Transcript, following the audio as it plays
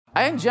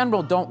I, in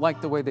general, don't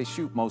like the way they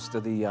shoot most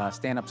of the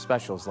stand-up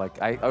specials. Like,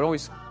 it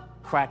always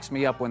cracks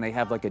me up when they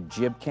have, like, a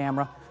jib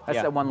camera.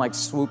 That's that one, like,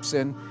 swoops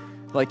in.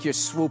 Like, you're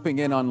swooping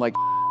in on, like,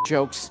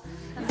 jokes.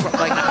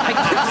 Like,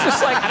 it's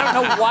just like, I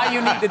don't know why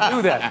you need to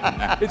do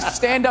that. It's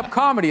stand-up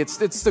comedy. It's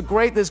this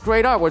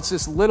great art where it's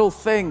this little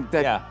thing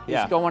that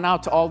is going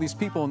out to all these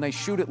people, and they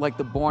shoot it like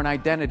the Bourne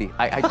Identity.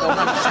 I don't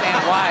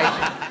understand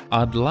why.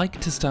 I'd like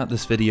to start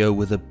this video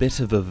with a bit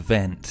of a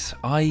vent.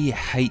 I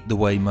hate the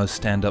way most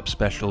stand-up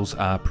specials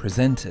are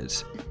presented.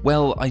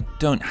 Well, I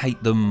don't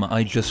hate them,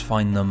 I just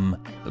find them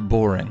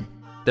boring.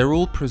 They're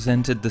all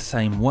presented the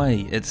same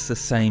way. It's the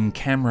same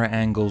camera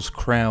angles,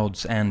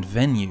 crowds, and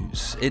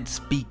venues. It's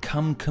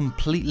become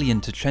completely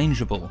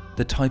interchangeable.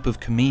 The type of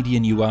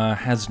comedian you are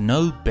has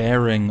no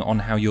bearing on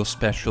how your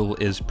special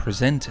is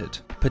presented.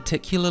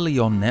 Particularly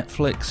on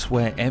Netflix,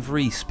 where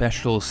every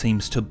special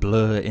seems to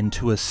blur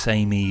into a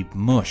samey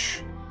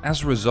mush.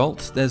 As a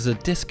result, there's a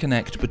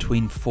disconnect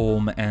between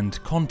form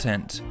and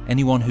content.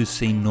 Anyone who's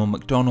seen Norm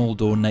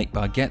Macdonald or Nate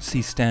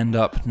Bargatze's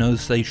stand-up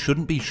knows they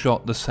shouldn't be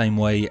shot the same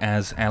way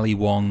as Ali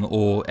Wong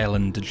or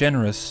Ellen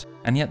DeGeneres,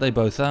 and yet they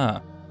both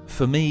are.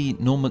 For me,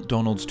 Norm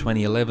Macdonald's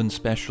 2011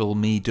 special,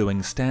 Me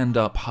Doing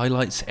Stand-Up,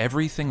 highlights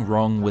everything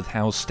wrong with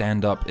how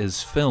stand-up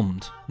is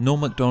filmed. Norm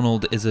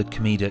Macdonald is a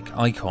comedic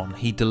icon.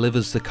 He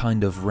delivers the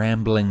kind of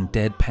rambling,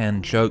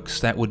 deadpan jokes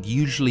that would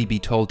usually be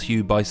told to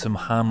you by some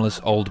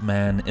harmless old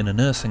man in a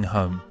nursing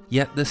home.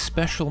 Yet this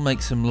special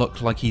makes him look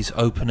like he's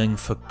opening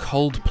for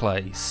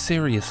Coldplay,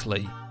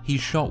 seriously. He's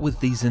shot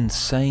with these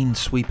insane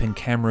sweeping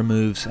camera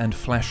moves and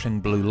flashing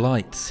blue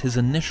lights. His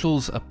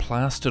initials are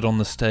plastered on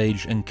the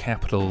stage in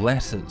capital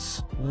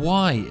letters.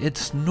 Why?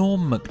 It's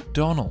Norm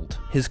Macdonald.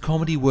 His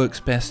comedy works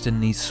best in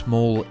these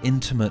small,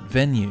 intimate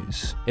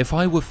venues. If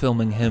I were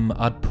filming him,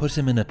 I'd put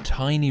him in a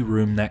tiny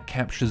room that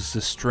captures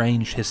the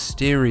strange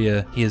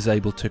hysteria he is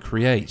able to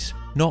create.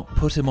 Not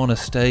put him on a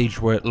stage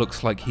where it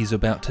looks like he's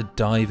about to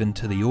dive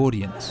into the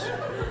audience.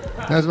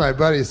 That's what my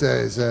buddy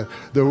says.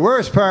 The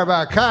worst part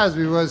about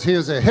Cosby was he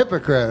was a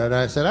hypocrite. And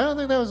I said, I don't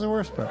think that was the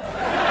worst part.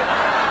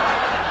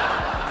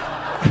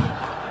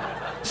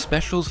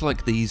 Specials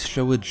like these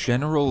show a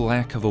general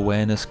lack of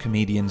awareness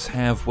comedians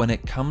have when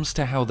it comes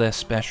to how their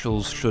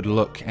specials should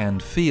look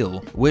and feel,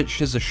 which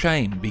is a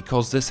shame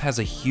because this has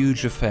a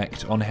huge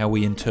effect on how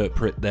we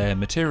interpret their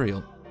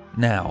material.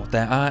 Now,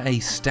 there are a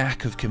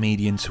stack of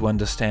comedians who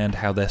understand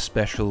how their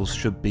specials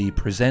should be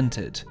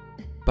presented.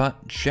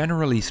 But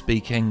generally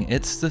speaking,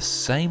 it's the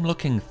same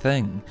looking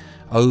thing,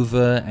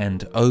 over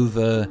and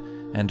over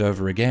and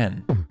over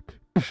again.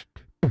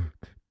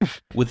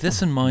 With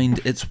this in mind,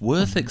 it's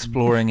worth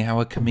exploring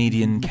how a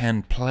comedian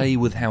can play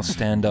with how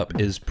stand-up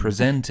is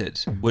presented,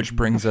 which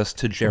brings us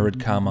to Jerrod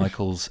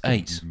Carmichael's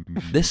 8.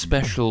 This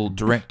special,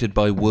 directed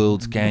by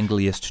world's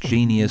gangliest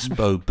genius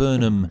Bo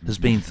Burnham, has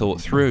been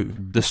thought through.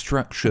 The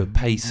structure,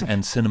 pace,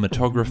 and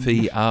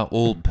cinematography are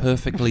all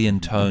perfectly in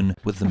tone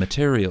with the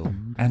material.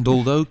 And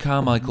although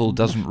Carmichael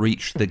doesn't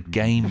reach the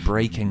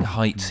game-breaking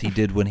heights he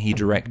did when he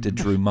directed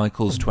Drew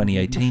Michael's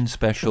 2018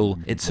 special,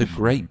 it's a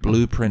great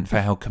blueprint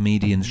for how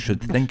comedians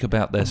should think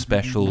about their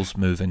specials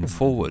moving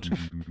forward.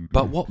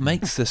 But what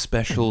makes this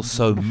special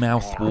so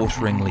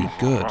mouth-wateringly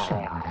good?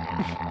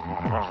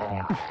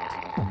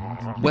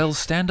 Well,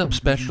 stand-up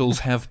specials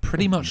have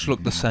pretty much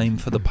looked the same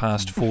for the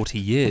past 40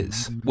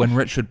 years. When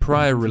Richard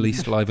Pryor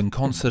released Live in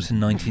Concert in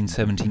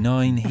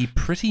 1979, he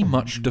pretty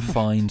much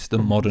defined the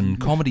modern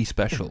comedy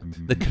special.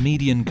 The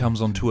comedian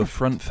comes onto a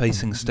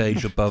front-facing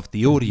stage above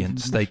the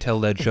audience. They tell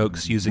their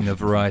jokes using a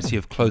variety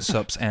of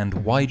close-ups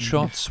and wide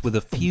shots, with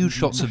a few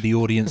shots of the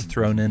audience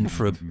thrown in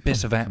for a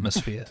bit of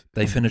atmosphere.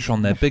 They finish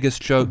on their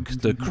biggest joke,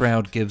 the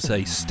crowd gives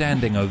a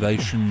standing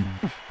ovation,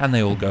 and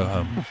they all go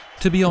home.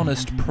 To be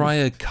honest,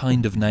 Pryor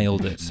kind of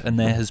nailed it, and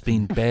there has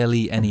been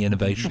barely any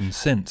innovation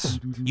since.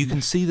 You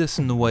can see this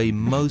in the way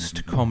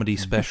most comedy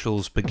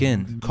specials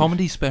begin.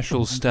 Comedy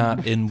specials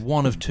start in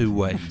one of two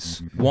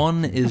ways.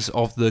 One is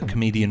of the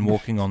comedian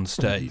walking on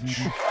stage.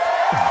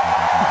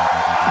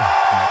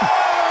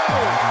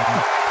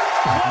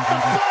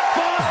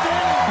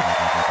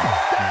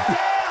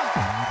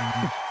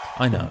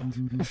 I know,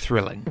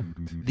 thrilling.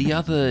 The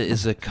other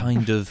is a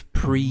kind of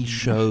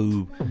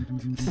pre-show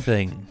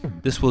thing.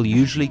 This will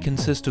usually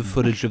consist of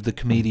footage of the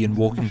comedian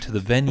walking to the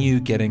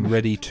venue, getting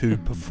ready to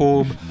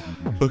perform,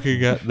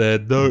 looking at their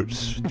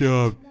notes.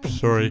 Oh,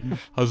 sorry,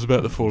 I was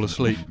about to fall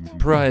asleep.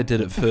 Pryor did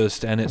it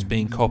first, and it's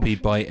been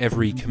copied by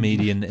every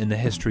comedian in the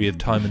history of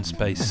time and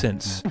space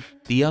since.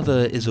 The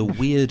other is a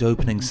weird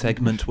opening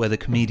segment where the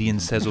comedian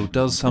says or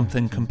does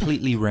something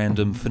completely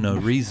random for no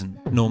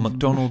reason. Norm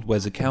Macdonald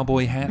wears a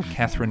cowboy hat,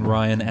 Katherine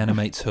Ryan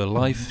animates her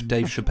life,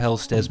 Dave Chappelle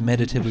stares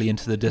meditatively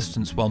into the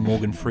distance while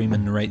Morgan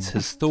Freeman narrates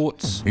his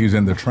thoughts. He's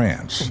in the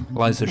trance.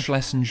 Liza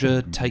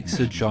Schlesinger takes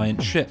a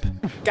giant ship.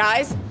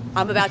 Guys,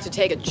 I'm about to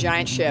take a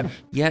giant ship.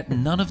 Yet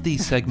none of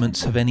these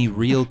segments have any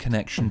real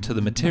connection to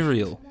the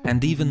material,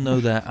 and even though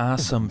there are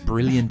some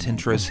brilliant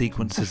intro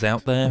sequences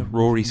out there,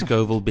 Rory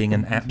Scovel being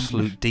an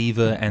absolute diva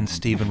Weaver and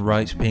Stephen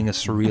Wright being a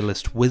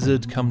surrealist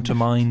wizard come to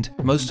mind.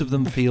 Most of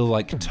them feel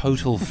like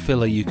total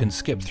filler you can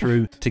skip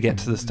through to get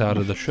to the start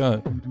of the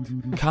show.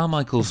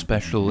 Carmichael's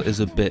special is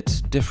a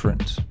bit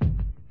different.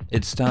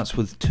 It starts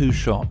with two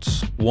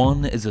shots.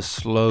 One is a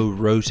slow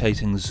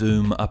rotating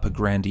zoom up a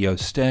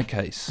grandiose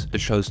staircase, the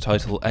show's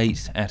title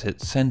 8 at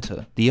its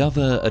center. The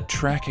other, a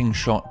tracking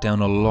shot down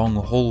a long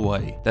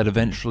hallway that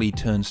eventually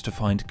turns to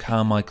find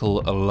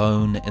Carmichael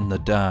alone in the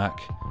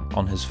dark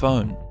on his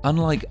phone.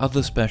 Unlike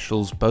other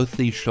specials, both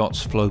these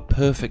shots flow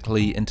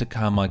perfectly into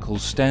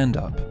Carmichael's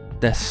stand-up.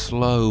 They're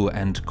slow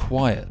and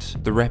quiet,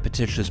 the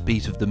repetitious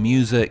beat of the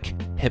music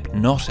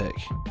hypnotic.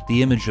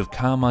 The image of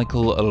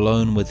Carmichael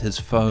alone with his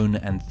phone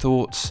and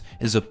thoughts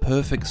is a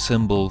perfect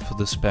symbol for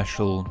the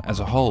special as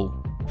a whole.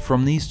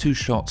 From these two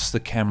shots, the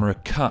camera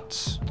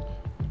cuts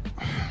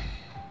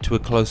to a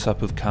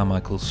close-up of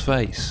Carmichael's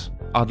face.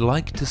 I'd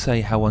like to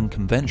say how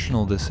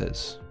unconventional this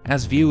is.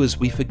 As viewers,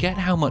 we forget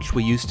how much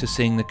we're used to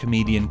seeing the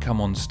comedian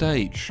come on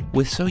stage.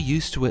 We're so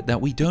used to it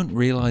that we don't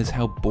realize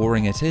how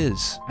boring it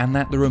is, and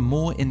that there are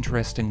more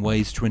interesting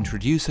ways to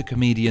introduce a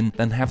comedian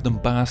than have them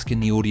bask in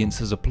the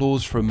audience's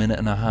applause for a minute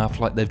and a half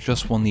like they've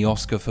just won the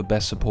Oscar for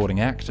Best Supporting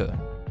Actor.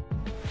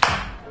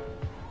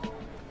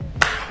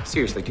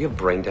 Seriously, do you have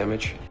brain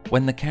damage?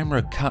 When the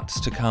camera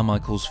cuts to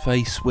Carmichael's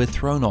face, we're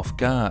thrown off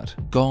guard.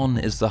 Gone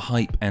is the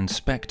hype and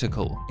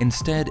spectacle.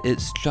 Instead,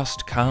 it's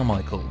just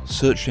Carmichael,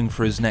 searching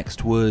for his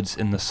next words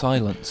in the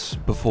silence,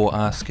 before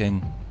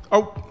asking,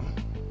 "Oh,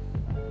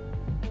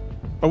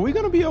 are we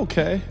gonna be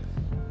okay?"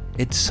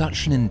 It's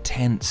such an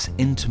intense,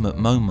 intimate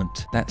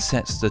moment that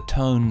sets the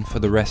tone for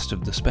the rest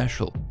of the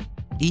special.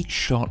 Each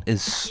shot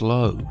is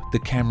slow. The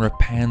camera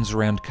pans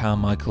around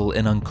Carmichael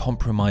in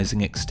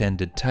uncompromising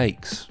extended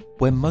takes.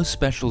 Where most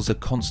specials are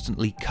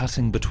constantly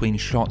cutting between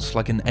shots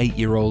like an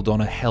 8-year-old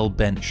on a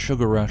hell-bent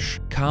sugar rush,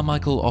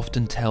 Carmichael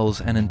often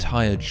tells an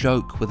entire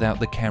joke without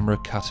the camera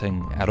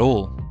cutting at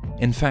all.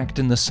 In fact,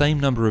 in the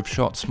same number of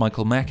shots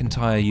Michael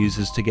McIntyre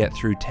uses to get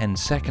through 10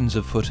 seconds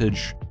of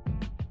footage,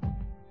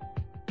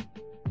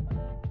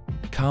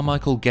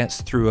 Carmichael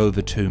gets through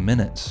over 2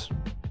 minutes.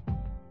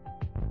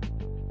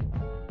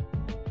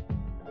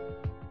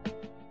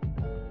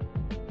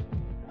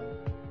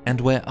 And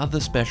where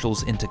other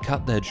specials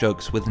intercut their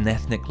jokes with an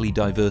ethnically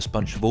diverse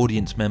bunch of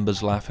audience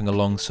members laughing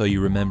along so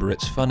you remember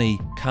it's funny,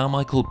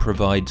 Carmichael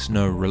provides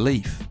no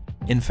relief.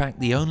 In fact,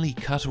 the only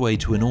cutaway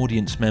to an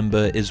audience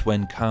member is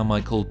when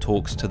Carmichael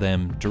talks to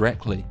them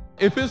directly.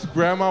 If his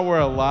grandma were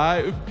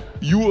alive,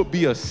 you would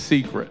be a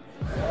secret.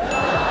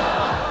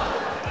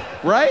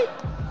 Right?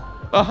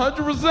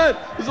 100%.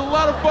 It's a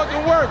lot of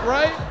fucking work,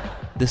 right?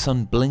 This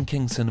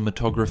unblinking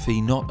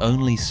cinematography not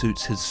only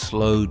suits his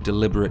slow,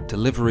 deliberate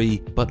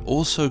delivery, but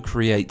also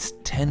creates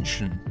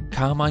tension.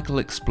 Carmichael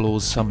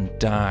explores some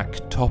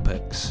dark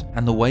topics,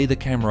 and the way the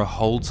camera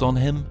holds on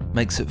him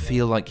makes it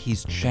feel like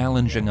he's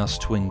challenging us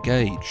to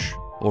engage,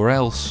 or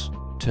else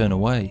turn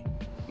away.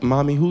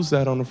 Mommy, who's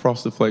that on the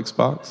Frosted Flakes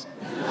box?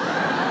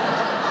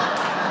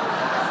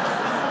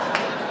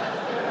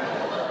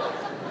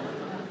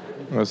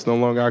 That's no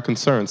longer our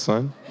concern,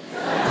 son.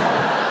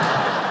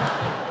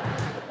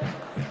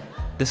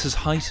 This is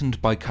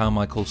heightened by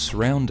Carmichael's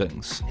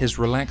surroundings. His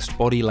relaxed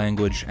body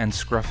language and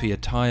scruffy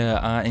attire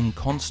are in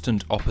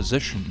constant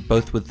opposition,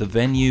 both with the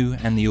venue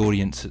and the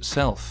audience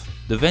itself.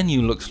 The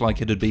venue looks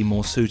like it'd be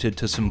more suited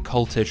to some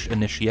cultish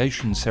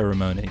initiation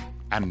ceremony.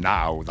 And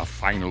now the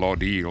final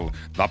ordeal,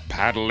 the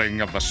paddling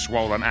of the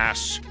swollen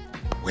ass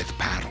with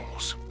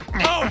paddles.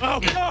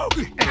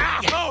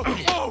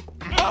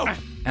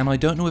 And I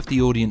don't know if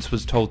the audience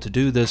was told to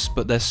do this,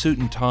 but their suit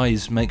and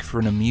ties make for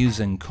an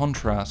amusing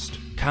contrast.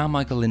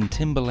 Carmichael in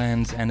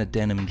Timberlands and a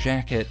denim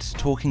jacket,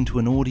 talking to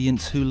an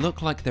audience who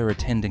look like they're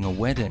attending a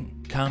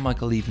wedding.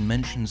 Carmichael even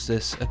mentions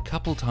this a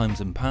couple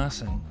times in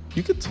passing.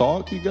 You could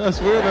talk, you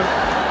guys wear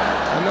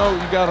that. I know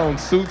you got on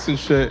suits and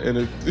shit,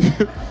 and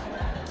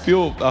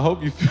I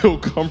hope you feel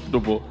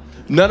comfortable.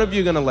 None of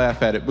you are gonna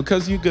laugh at it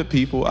because you're good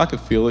people. I could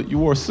feel it. You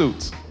wore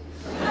suits.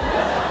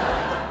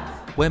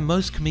 Where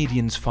most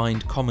comedians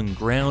find common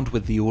ground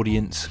with the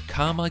audience,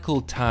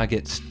 Carmichael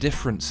targets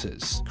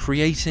differences,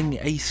 creating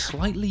a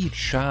slightly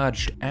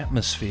charged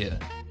atmosphere,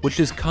 which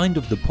is kind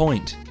of the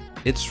point.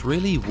 It's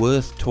really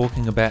worth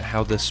talking about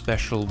how the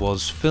special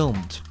was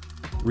filmed.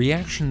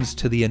 Reactions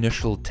to the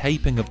initial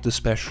taping of the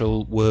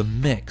special were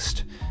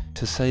mixed,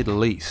 to say the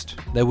least.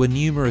 There were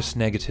numerous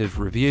negative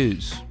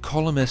reviews.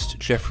 Columnist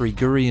Jeffrey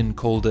Gurian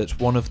called it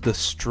one of the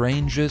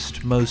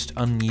strangest, most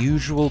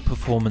unusual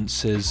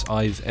performances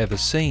I've ever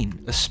seen,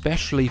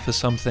 especially for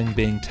something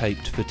being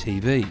taped for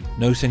TV,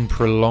 noting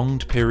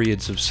prolonged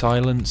periods of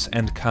silence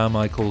and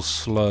Carmichael's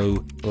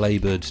slow,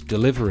 laboured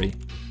delivery.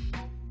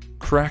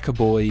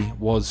 Crackerboy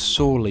was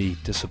sorely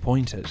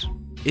disappointed.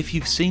 If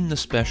you've seen the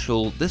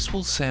special, this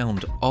will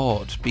sound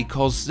odd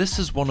because this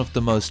is one of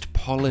the most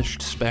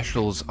polished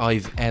specials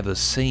I've ever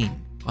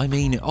seen. I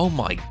mean, oh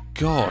my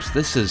god,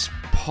 this is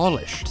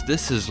polished.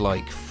 This is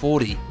like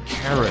 40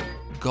 karat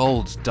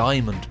gold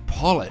diamond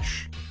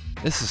polish.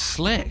 This is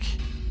slick.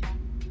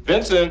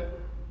 Vincent,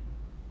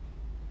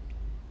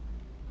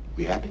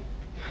 We happy?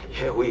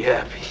 Yeah, we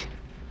happy.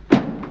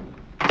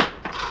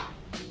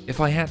 If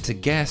I had to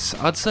guess,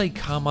 I'd say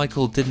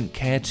Carmichael didn't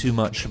care too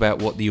much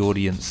about what the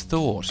audience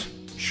thought.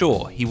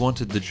 Sure, he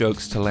wanted the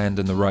jokes to land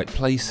in the right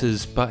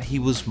places, but he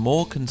was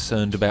more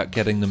concerned about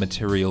getting the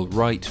material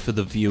right for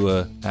the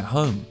viewer at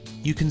home.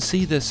 You can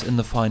see this in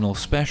the final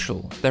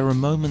special. There are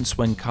moments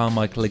when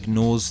Carmichael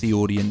ignores the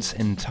audience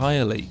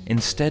entirely,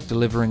 instead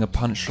delivering a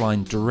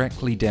punchline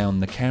directly down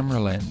the camera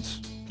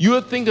lens. You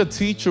would think a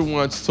teacher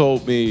once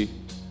told me,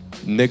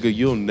 "Nigga,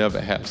 you'll never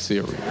have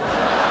cereal."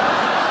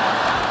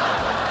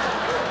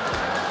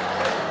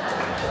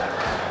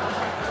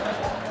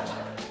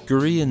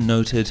 Gurian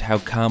noted how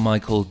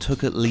Carmichael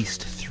took at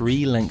least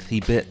 3 lengthy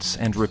bits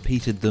and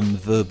repeated them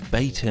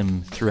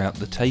verbatim throughout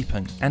the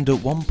taping, and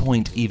at one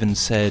point even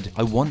said,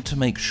 "I want to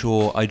make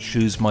sure I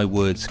choose my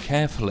words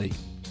carefully,"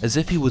 as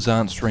if he was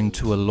answering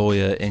to a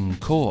lawyer in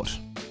court.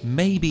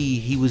 Maybe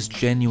he was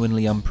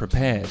genuinely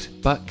unprepared,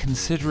 but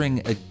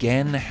considering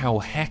again how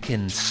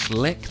heckin'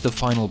 slick the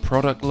final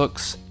product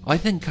looks, I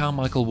think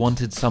Carmichael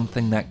wanted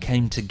something that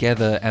came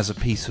together as a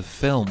piece of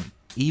film,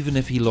 even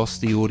if he lost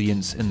the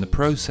audience in the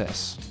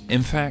process.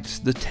 In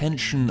fact, the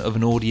tension of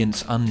an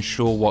audience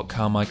unsure what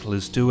Carmichael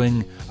is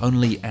doing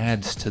only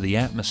adds to the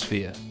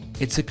atmosphere.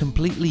 It's a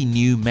completely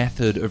new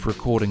method of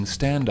recording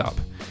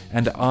stand-up,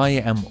 and I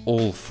am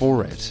all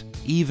for it,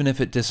 even if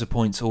it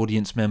disappoints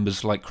audience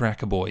members like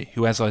Crackerboy,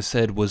 who, as I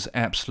said, was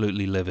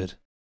absolutely livid.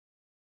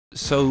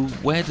 So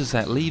where does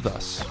that leave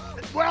us?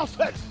 Well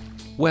said.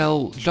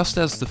 Well, just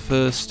as the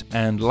first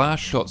and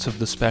last shots of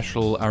the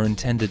special are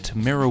intended to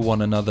mirror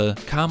one another,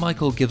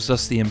 Carmichael gives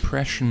us the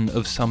impression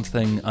of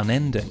something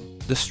unending.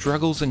 The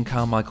struggles in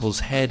Carmichael's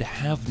head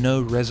have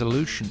no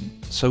resolution,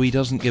 so he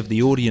doesn't give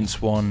the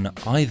audience one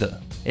either.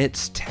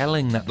 It's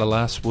telling that the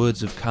last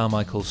words of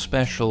Carmichael's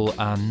special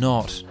are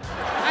not, "All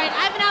right,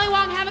 I've been Ali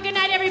Wong. Have a good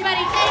night, everybody.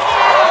 Thank you.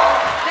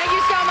 Thank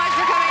you so much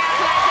for coming out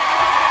tonight.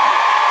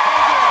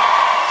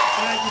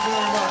 Thank you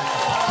very much.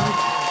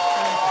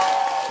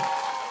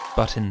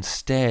 but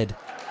instead,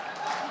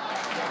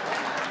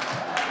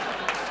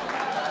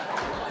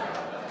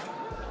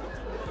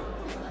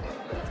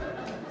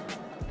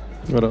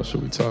 What else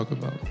should we talk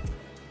about?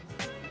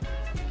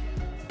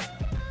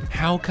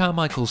 how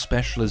Carmichael's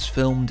special is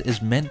filmed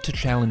is meant to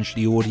challenge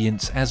the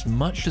audience as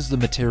much as the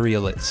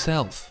material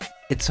itself.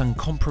 It's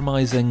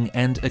uncompromising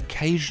and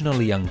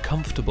occasionally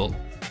uncomfortable.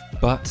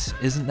 But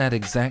isn't that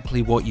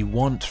exactly what you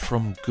want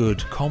from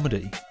good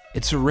comedy?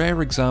 It's a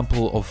rare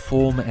example of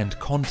form and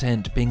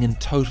content being in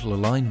total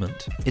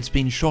alignment. It's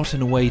been shot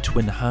in a way to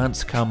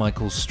enhance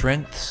Carmichael's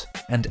strengths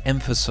and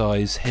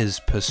emphasize his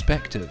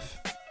perspective.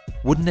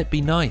 Wouldn't it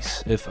be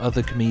nice if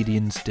other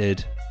comedians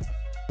did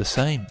the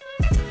same?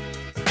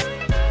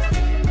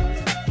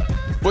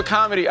 With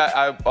comedy,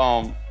 I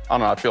don't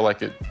know, I feel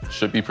like it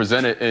should be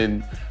presented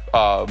in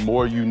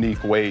more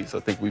unique ways. I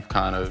think we've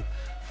kind of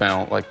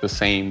found like the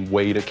same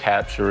way to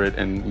capture it,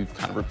 and we've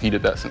kind of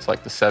repeated that since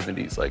like the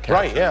 70s, like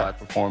live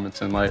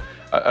performance, and like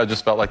I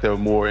just felt like there were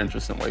more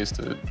interesting ways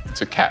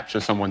to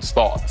capture someone's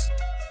thoughts.